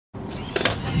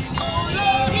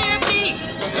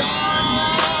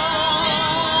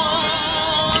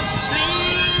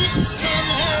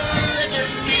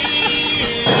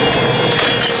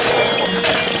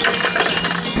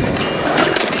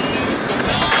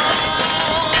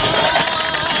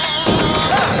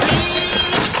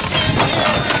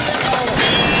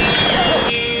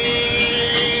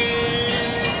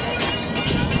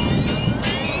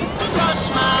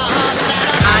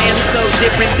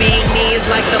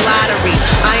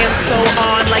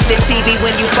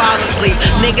when you fall asleep.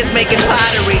 Niggas making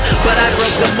pottery, but I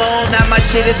broke the mold. Now my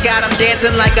shit has got 'em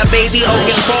dancing like a baby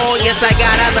oaken bowl. Yes, I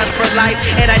got a lust for life,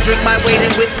 and I drink my weight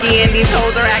in whiskey. And these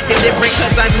hoes are acting different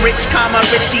cause I'm rich,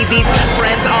 Richie. These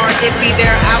friends aren't iffy,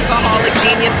 they're alcoholic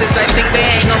geniuses. I think they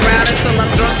hang around until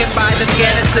I'm drunk and buy the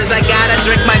Genesis. I gotta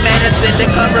drink my medicine to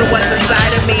cover what's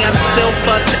inside of me. I'm still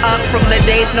fucked up from the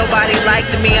days nobody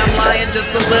liked me. I'm lying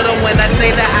just a little when I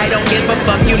say that I don't give a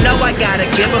fuck. You know I gotta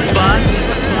give a fuck.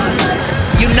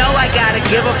 You know I gotta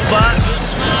give a fuck.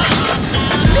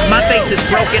 My face is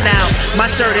broken out, my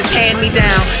shirt is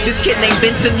hand-me-down. This kid named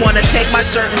Vincent wanna take my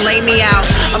shirt and lay me out.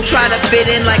 I'm trying to fit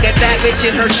in like a fat bitch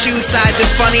in her shoe size.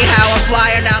 It's funny how I'm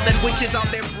flyer now than witches on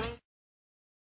their